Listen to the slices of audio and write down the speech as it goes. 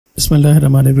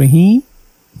Bismillahirrahmanirrahim.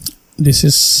 This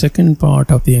is second part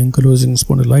of the ankylosing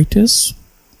spondylitis.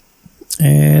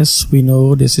 As we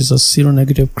know, this is a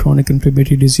seronegative chronic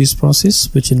inflammatory disease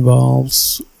process which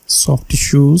involves soft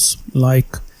tissues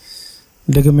like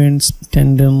ligaments,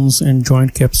 tendons and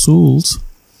joint capsules,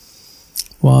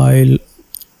 while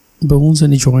bones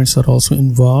and the joints are also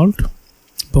involved.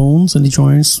 Bones and the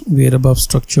joints where above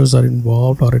structures are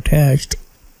involved or attached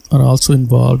are also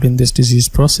involved in this disease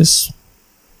process.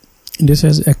 This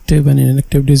has active and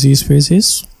inactive disease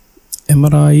phases.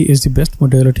 MRI is the best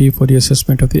modality for the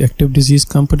assessment of the active disease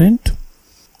component.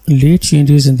 Late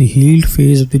changes in the healed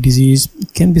phase of the disease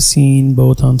can be seen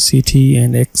both on CT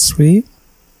and X-ray.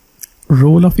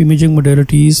 Role of imaging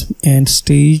modalities and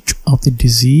stage of the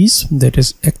disease, that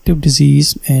is active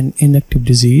disease and inactive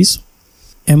disease.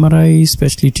 MRI,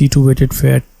 especially T2 weighted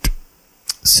fat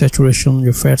saturation,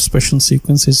 your fat suppression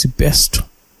sequence, is the best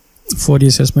for the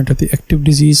assessment of the active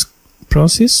disease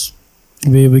process,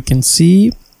 where we can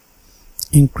see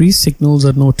increased signals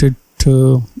are noted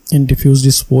in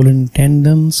diffusely swollen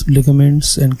tendons,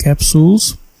 ligaments and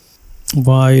capsules,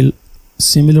 while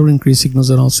similar increased signals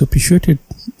are also appreciated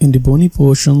in the bony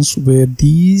portions where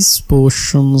these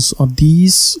portions or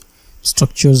these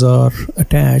structures are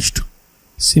attached.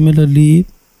 Similarly,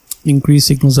 increased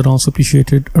signals are also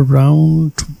appreciated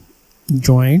around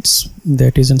joints,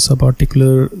 that is in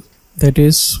subarticular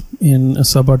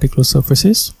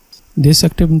surfaces. This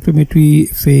active inflammatory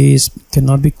phase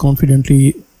cannot be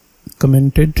confidently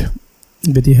commented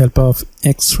with the help of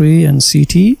X-ray and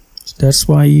CT. So that's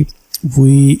why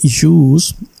we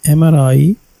use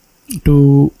MRI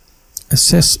to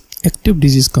assess active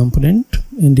disease component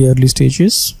in the early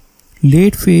stages.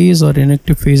 Late phase or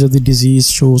inactive phase of the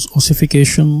disease shows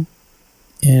ossification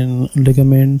in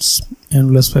ligaments,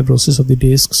 annulus fibrosis of the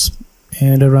discs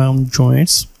and around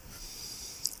joints,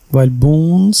 while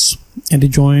bones and the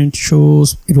joint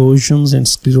shows erosions and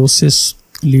sclerosis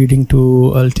leading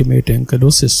to ultimate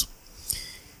ankylosis.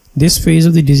 This phase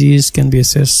of the disease can be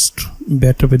assessed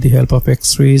better with the help of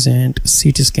X-rays and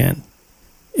CT scan.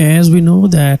 As we know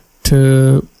that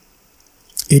 80%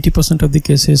 of the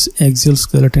cases axial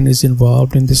skeleton is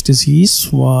involved in this disease,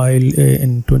 while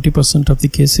in 20% of the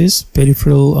cases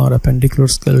peripheral or appendicular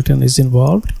skeleton is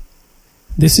involved.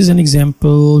 This is an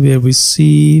example where we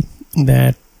see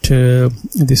that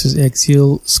this is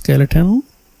axial skeleton.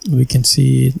 We can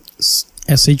see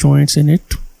SA joints in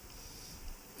it,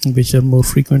 which are more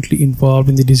frequently involved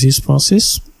in the disease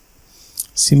process.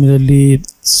 Similarly,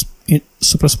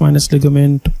 supraspinous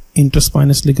ligament,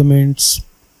 interspinous ligaments,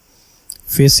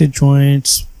 facet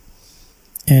joints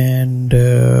and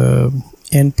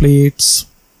end plates,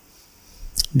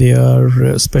 they are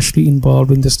especially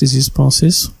involved in this disease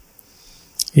process.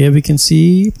 Here we can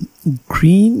see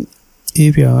green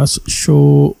areas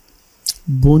show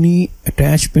bony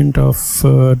attachment of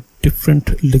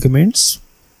different ligaments.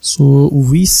 So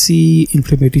we see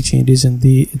inflammatory changes in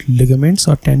the ligaments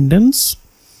or tendons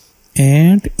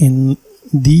and in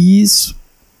these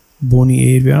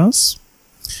bony areas.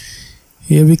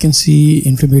 Here we can see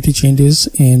inflammatory changes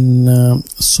in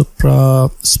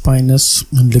supraspinous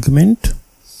ligament.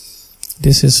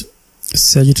 This is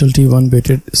sagittal T1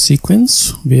 weighted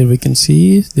sequence where we can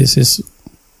see this is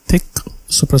thick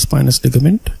supraspinous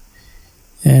ligament,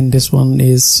 and this one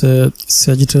is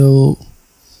sagittal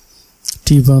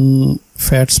T1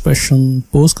 fat suppression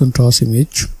post contrast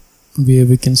image, where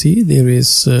we can see there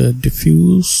is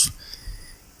diffuse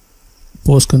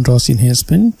post contrast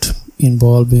enhancement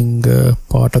involving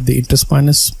part of the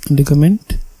interspinous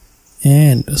ligament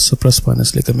and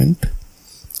supraspinous ligament,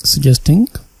 suggesting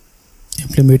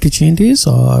inflammatory changes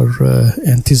or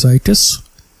enthesitis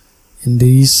in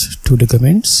these two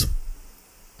ligaments.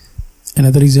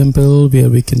 Another example where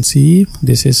we can see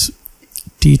this is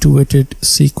T2 weighted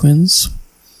sequence,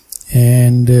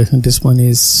 and this one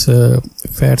is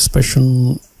fat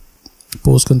suppression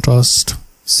post contrast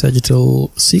sagittal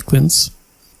sequence.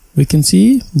 We can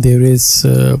see there is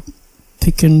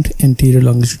thickened anterior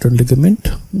longitudinal ligament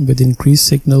with increased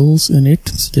signals in it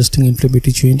suggesting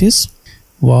inflammatory changes,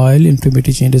 while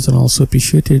inflammatory changes are also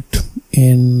appreciated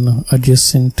in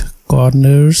adjacent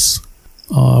corners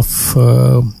of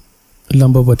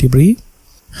lumbar vertebrae.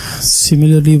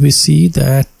 Similarly, we see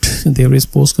that there is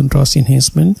post-contrast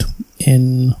enhancement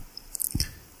in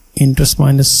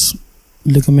interspinous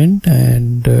ligament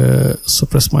and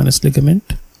supraspinous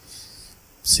ligament.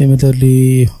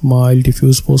 Similarly, mild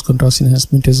diffuse post-contrast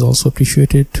enhancement is also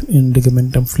appreciated in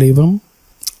ligamentum flavum,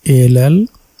 ALL,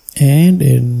 and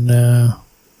in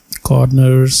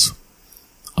corners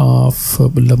of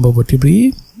lumbar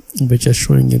vertebrae, which are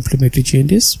showing inflammatory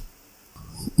changes.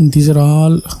 These are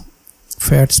all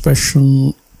fat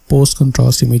suppression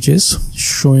post-contrast images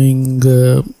showing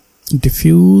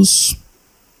diffuse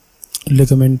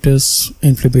ligamentous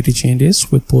inflammatory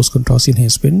changes with post-contrast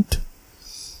enhancement.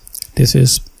 This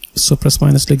is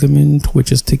supraspinous ligament,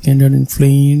 which is thickened and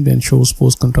inflamed and shows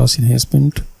post-contrast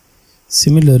enhancement.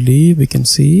 Similarly, we can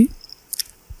see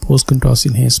post-contrast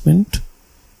enhancement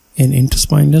in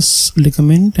interspinous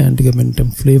ligament and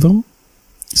ligamentum flavum.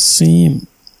 Same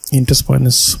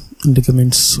interspinous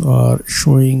ligaments are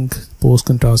showing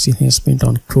post-contrast enhancement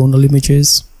on coronal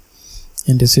images,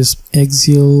 and this is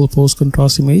axial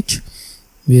post-contrast image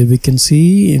where we can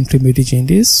see inflammatory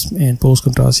changes and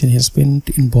post-contrast enhancement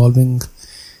involving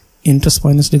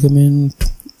interspinous ligament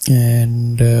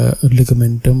and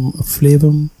ligamentum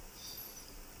flavum.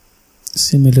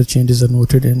 Similar changes are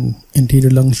noted in anterior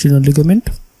longitudinal ligament.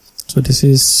 So this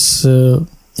is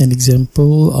an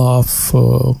example of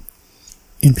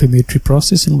inflammatory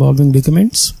process involving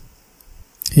ligaments.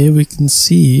 Here we can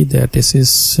see that this is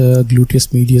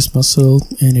gluteus medius muscle,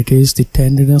 and it is the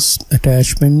tendinous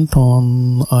attachment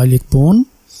on iliac bone,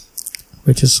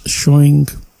 which is showing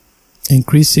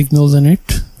increased signals in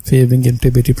it, favoring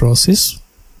inflammatory process.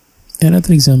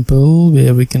 Another example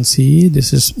where we can see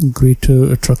this is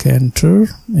greater trochanter,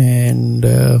 and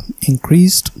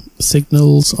increased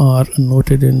signals are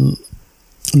noted in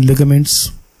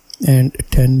ligaments and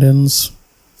tendons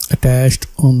attached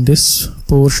on this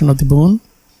portion of the bone,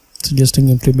 suggesting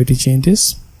inflammatory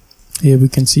changes. Here we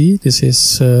can see this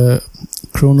is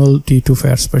coronal T2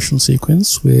 fat suppression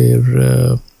sequence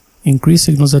where increased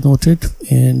signals are noted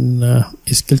in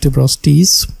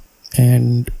ischial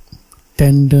and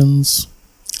tendons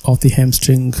of the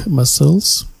hamstring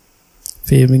muscles,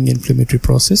 favoring inflammatory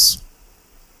process.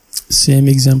 Same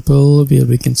example where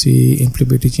we can see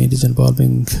inflammatory changes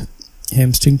involving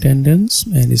hamstring tendons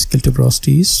and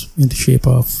ischial in the shape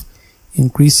of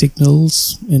increased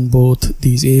signals in both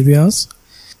these areas.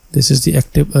 This is the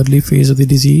active early phase of the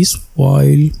disease, while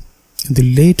in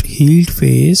the late healed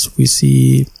phase we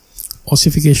see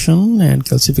ossification and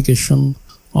calcification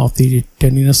of the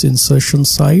tendinous insertion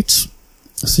sites,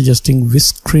 suggesting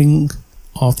whiskering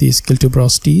of the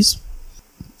ischial.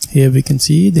 Here we can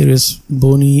see there is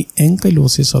bony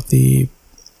ankylosis of the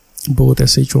both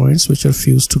SI joints which are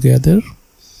fused together.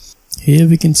 Here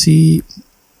we can see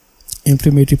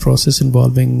inflammatory process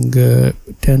involving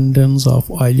tendons of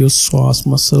iliopsoas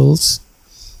muscles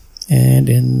and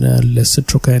in lesser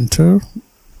trochanter.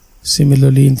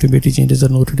 Similarly, inflammatory changes are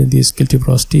noted in the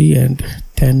ischial and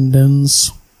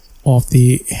tendons of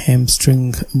the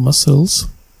hamstring muscles.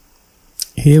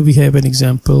 Here we have an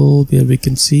example where we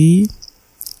can see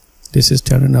this is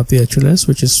tendon of the Achilles,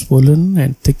 which is swollen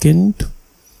and thickened,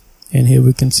 and here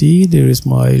we can see there is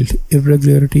mild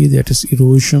irregularity, that is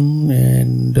erosion,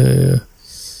 and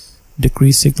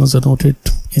decreased signals are noted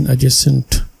in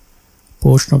adjacent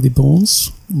portion of the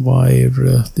bones,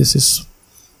 while this is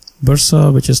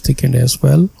bursa, which is thickened as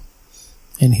well.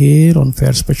 And here on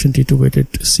fat suppression T2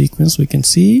 weighted sequence we can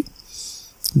see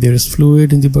there is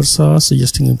fluid in the bursa,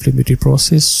 suggesting inflammatory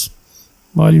process,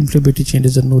 while inflammatory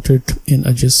changes are noted in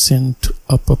adjacent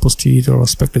upper posterior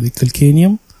aspect of the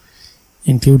calcaneum,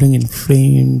 including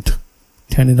inflamed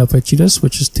tendon of Achilles,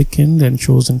 which is thickened and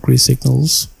shows increased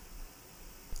signals.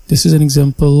 This is an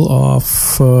example of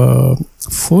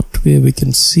foot where we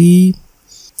can see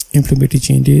inflammatory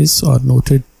changes are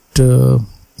noted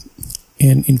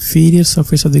in inferior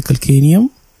surface of the calcaneum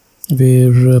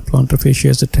where plantar fascia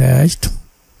is attached.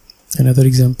 Another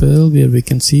example where we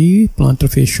can see plantar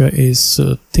fascia is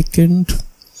thickened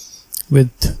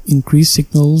with increased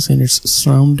signals in its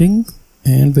surrounding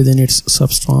and within its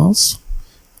substance,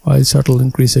 while subtle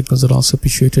increased signals are also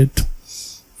appreciated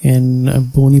in a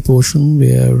bony portion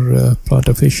where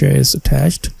plantar fascia is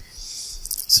attached,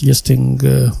 suggesting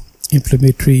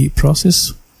inflammatory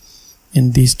process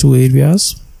in these two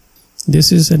areas.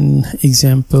 This is an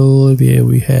example where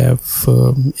we have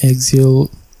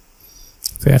axial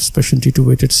fat suppression T2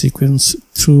 weighted sequence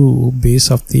through base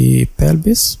of the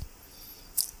pelvis.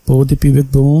 Both the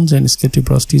pubic bones and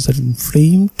ischial are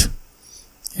inflamed,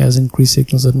 as increased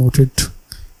signals are noted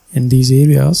in these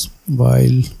areas,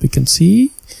 while we can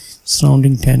see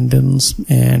surrounding tendons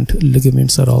and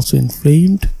ligaments are also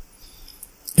inflamed.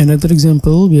 Another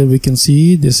example where we can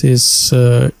see this is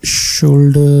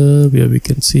shoulder, where we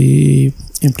can see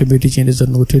inflammatory changes are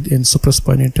noted in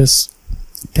supraspinatus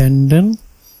tendon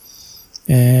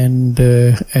and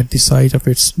at the site of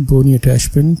its bony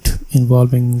attachment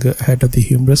involving head of the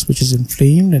humerus, which is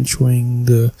inflamed and showing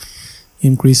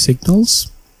increased signals.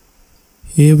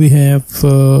 Here we have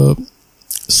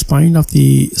spine of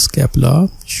the scapula,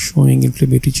 showing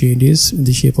inflammatory changes in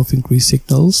the shape of increased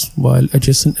signals, while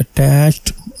adjacent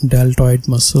attached deltoid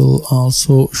muscle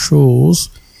also shows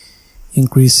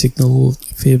increased signal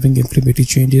favoring inflammatory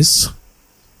changes.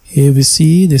 Here we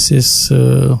see this is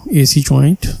AC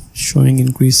joint showing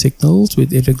increased signals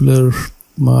with irregular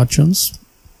margins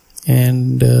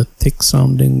and thick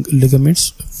sounding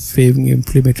ligaments favoring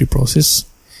inflammatory process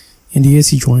in the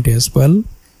AC joint as well.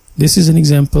 This is an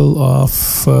example of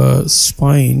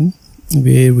spine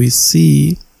where we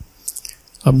see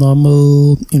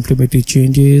abnormal inflammatory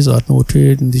changes are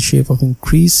noted in the shape of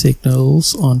increased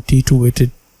signals on T2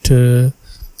 weighted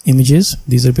images.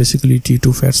 These are basically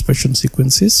T2 fat suppression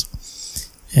sequences,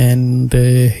 and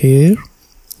here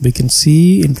we can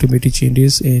see inflammatory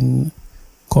changes in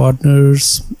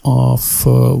corners of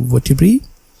vertebrae.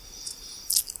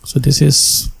 So this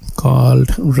is called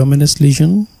Ramenus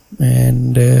lesion,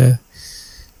 and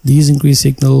these increased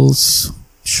signals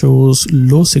shows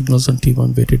low signals on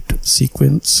T1 weighted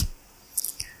sequence.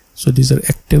 So these are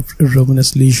active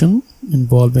Ramenus lesion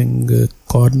involving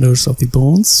corners of the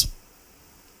bones.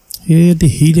 Here the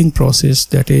healing process,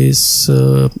 that is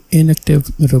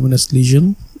inactive Ramenus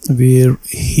lesion, where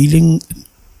healing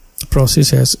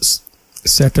process has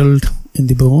settled in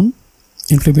the bone.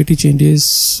 Inflammatory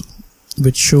changes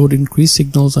which showed increased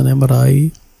signals on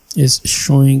MRI is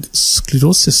showing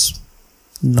sclerosis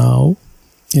now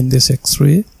in this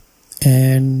X-ray,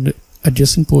 and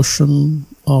adjacent portion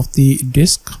of the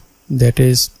disc, that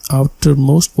is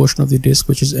outermost portion of the disc,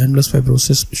 which is annulus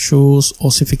fibrosis, shows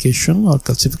ossification or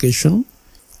calcification,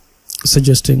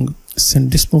 suggesting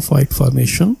syndesmophyte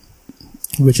formation,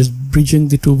 which is bridging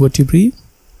the two vertebrae,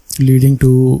 leading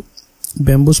to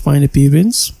bamboo spine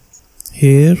appearance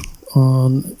here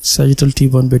on sagittal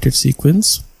T1 weighted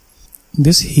sequence.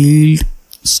 This healed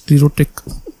sclerotic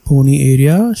bony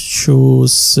area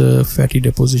shows fatty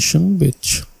deposition,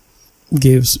 which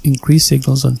gives increased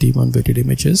signals on T1 weighted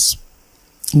images.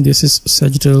 This is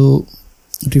sagittal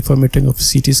reformatting of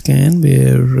CT scan,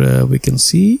 where we can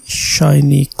see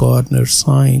shiny corner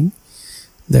sign,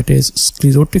 that is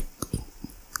sclerotic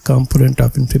component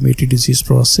of inflammatory disease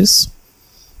process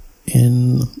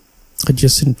in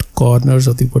adjacent corners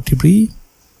of the vertebrae.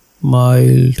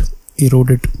 Mild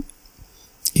eroded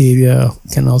area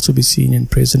can also be seen in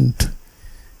present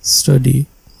study.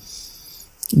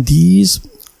 These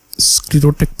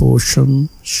sclerotic portion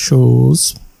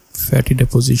shows fatty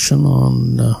deposition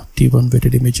on T1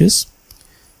 weighted images,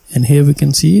 and here we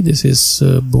can see this is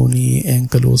bony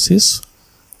ankylosis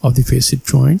of the facet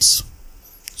joints.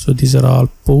 So these are all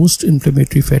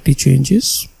post-inflammatory fatty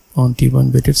changes on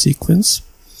T1 weighted sequence,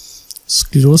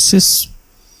 sclerosis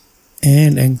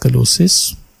and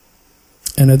ankylosis.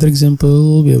 Another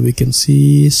example where we can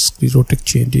see sclerotic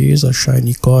changes or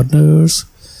shiny corners,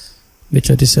 which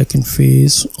are the second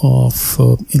phase of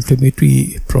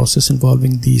inflammatory process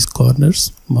involving these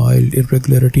corners. Mild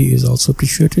irregularity is also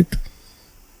appreciated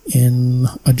in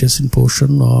adjacent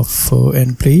portion of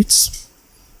end plates.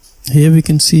 Here we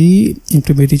can see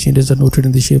inflammatory changes are noted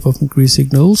in the shape of increased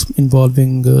signals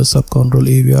involving subchondral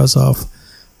areas of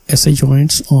SI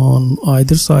joints on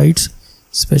either sides,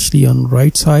 especially on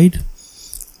right side,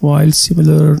 while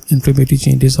similar inflammatory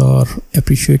changes are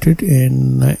appreciated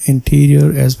in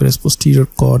anterior as well as posterior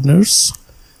corners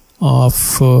of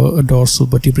dorsal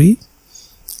vertebrae.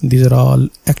 These are all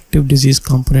active disease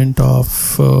component of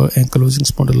ankylosing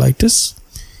spondylitis.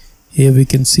 Here we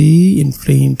can see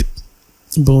inflamed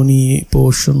bony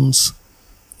portions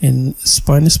in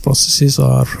spinous processes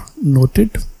are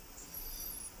noted.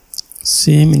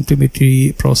 Same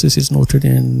inflammatory process is noted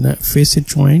in facet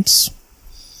joints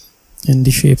in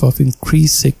the shape of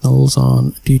increased signals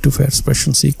on T2 fat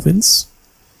suppression sequence.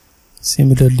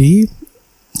 Similarly,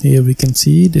 here we can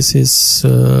see this is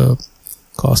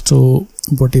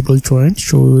costovertebral joint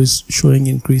showing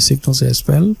increased signals as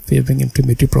well, favoring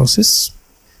inflammatory process.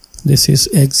 This is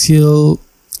axial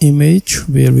image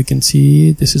where we can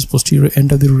see this is posterior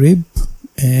end of the rib,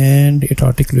 and it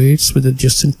articulates with the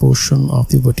adjacent portion of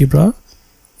the vertebra,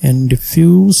 and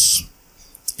diffuse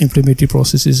inflammatory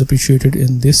process is appreciated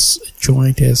in this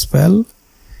joint as well.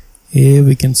 Here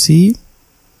we can see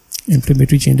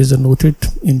inflammatory changes are noted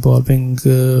involving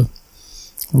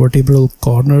vertebral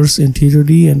corners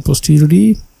anteriorly and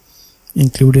posteriorly,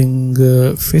 including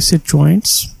facet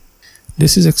joints.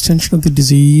 This is extension of the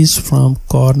disease from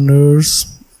corners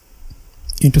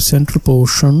into central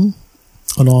portion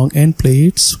along end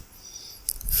plates,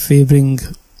 favoring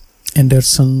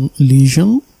Anderson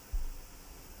lesion.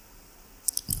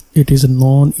 It is a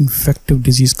non-infective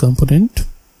disease component.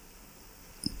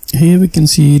 Here we can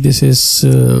see this is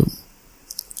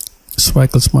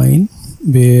cervical spine,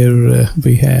 where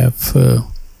we have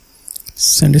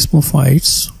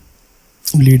syndesmophytes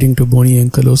leading to bony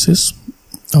ankylosis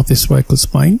of the cervical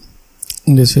spine.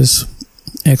 This is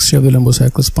X-ray of the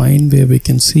lumbosacral spine, where we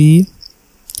can see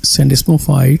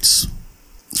syndesmophytes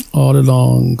all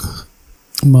along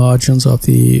margins of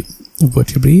the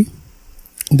vertebrae.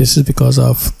 This is because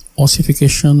of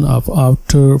ossification of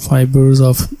outer fibers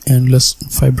of annulus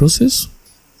fibrosis,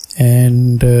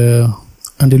 and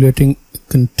undulating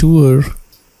contour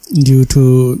due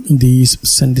to these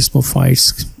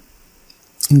syndesmophytes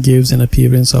gives an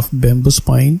appearance of bamboo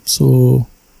spine. So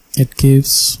it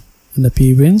gives an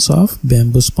appearance of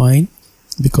bamboo spine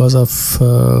because of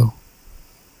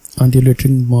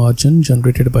undulating margin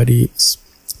generated by the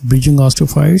bridging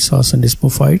osteophytes or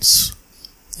syndesmophytes.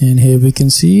 And here we can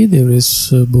see there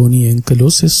is bony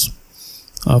ankylosis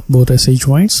of both SI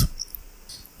joints.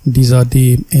 These are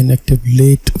the inactive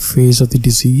late phase of the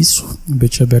disease,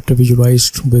 which are better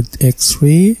visualized with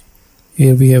X-ray.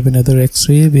 Here we have another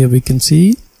X-ray where we can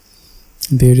see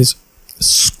there is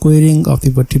squaring of the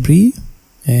vertebrae,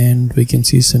 and we can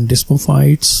see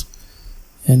syndesmophytes.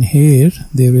 And here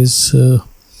there is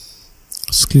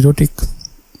sclerotic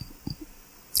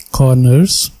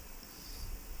corners,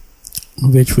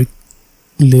 which we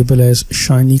label as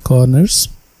shiny corners.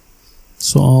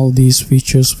 So all these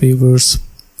features favors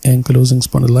ankylosing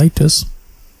spondylitis.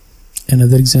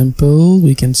 Another example,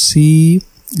 we can see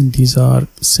these are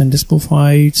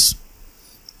syndesmophytes.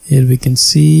 Here we can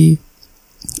see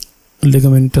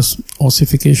ligamentous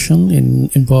ossification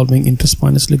involving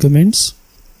interspinous ligaments,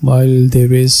 while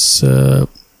there is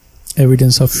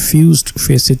evidence of fused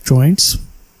facet joints.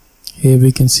 Here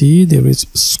we can see there is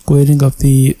squaring of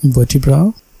the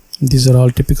vertebra. These are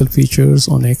all typical features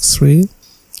on X-ray.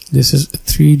 This is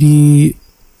 3D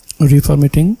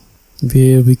reformatting,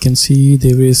 where we can see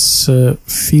there is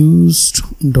fused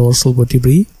dorsal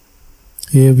vertebrae.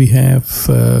 Here we have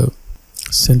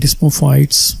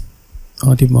syndesmophytes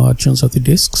on the margins of the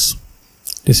discs.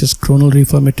 This is coronal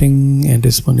reformatting, and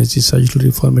this one is the sagittal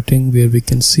reformatting, where we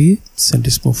can see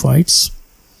syndesmophytes.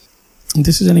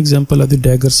 This is an example of the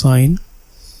dagger sign.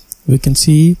 We can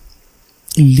see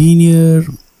linear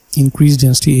increased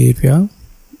density area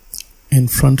in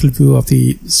frontal view of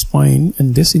the spine,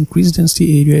 and this increased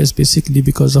density area is basically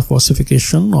because of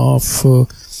ossification of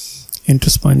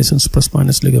interspinous and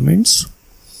supraspinous ligaments.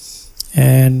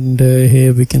 And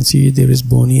here we can see there is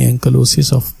bony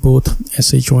ankylosis of both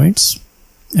SI joints.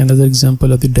 Another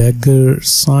example of the dagger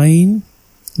sign,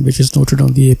 which is noted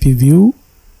on the AP view.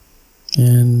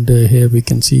 And here we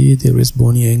can see there is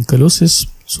bony ankylosis.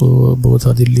 So both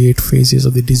are the late phases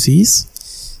of the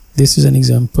disease. This is an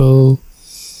example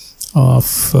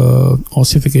of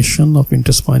ossification of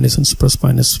interspinous and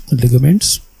supraspinous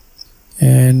ligaments.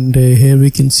 And here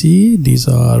we can see these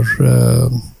are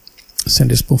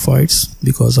syndesmophytes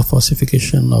because of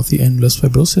ossification of the annulus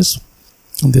fibrosis.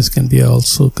 And this can be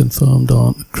also confirmed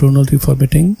on coronal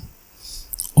reformatting.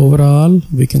 Overall,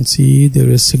 we can see there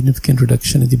is significant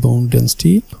reduction in the bone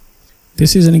density.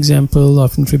 This is an example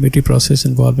of inflammatory process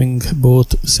involving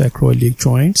both sacroiliac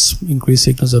joints. Increased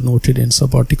signals are noted in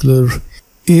subarticular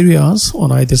areas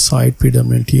on either side,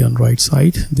 predominantly on right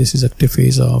side. This is active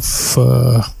phase of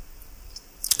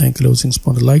ankylosing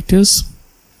spondylitis.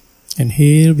 And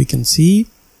here we can see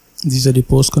these are the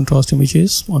post-contrast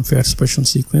images on fat suppression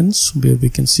sequence, where we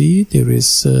can see there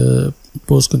is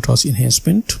post-contrast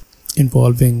enhancement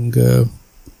involving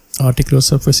articular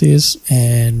surfaces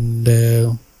and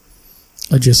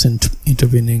adjacent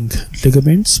intervening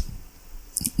ligaments.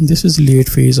 This is the late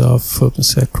phase of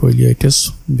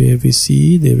sacroiliitis, where we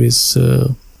see there is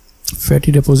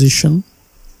fatty deposition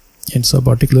in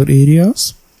subarticular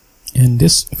areas, and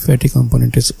this fatty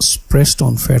component is expressed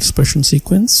on fat suppression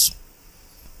sequence.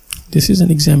 This is an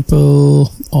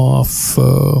example of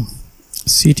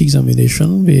CT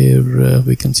examination, where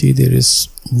we can see there is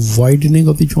widening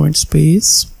of the joint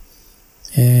space,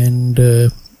 and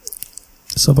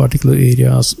subarticular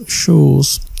areas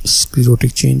shows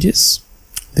sclerotic changes.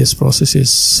 This process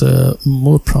is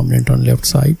more prominent on left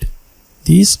side.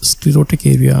 These sclerotic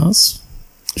areas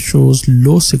shows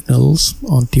low signals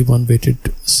on T1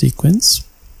 weighted sequence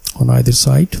on either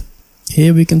side.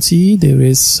 Here we can see there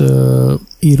is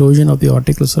erosion of the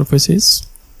articular surfaces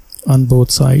on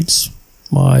both sides,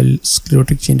 while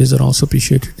sclerotic changes are also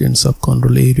appreciated in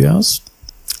subchondral areas,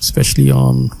 especially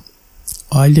on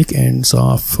iliac ends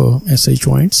of SI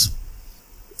joints.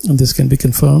 And this can be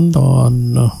confirmed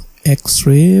on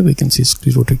X-ray. We can see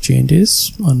sclerotic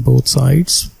changes on both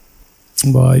sides,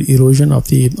 while erosion of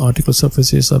the articular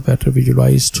surfaces are better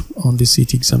visualized on the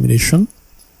CT examination.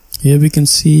 Here we can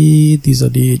see these are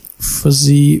the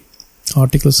fuzzy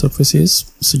articular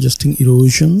surfaces suggesting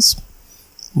erosions,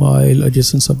 while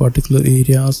adjacent subarticular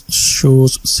areas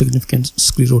shows significant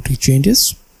sclerotic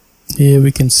changes. Here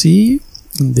we can see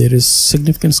there is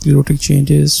significant sclerotic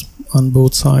changes on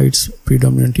both sides,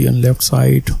 predominantly on left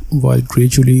side, while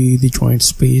gradually the joint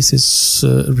space is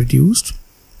reduced,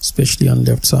 especially on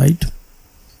left side.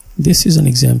 This is an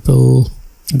example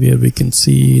where we can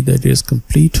see that there is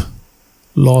complete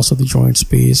loss of the joint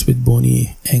space with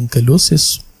bony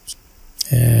ankylosis,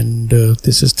 and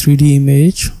this is 3D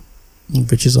image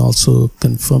which is also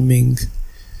confirming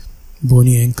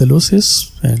bony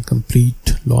ankylosis and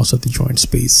complete loss of the joint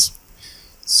space.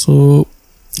 So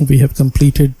we have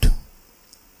completed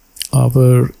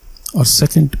our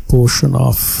second portion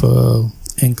of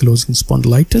ankylosing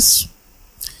spondylitis.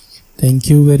 Thank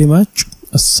you very much.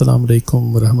 Assalamu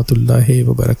alaikum wa rahmatullahi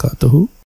wa barakatuhu.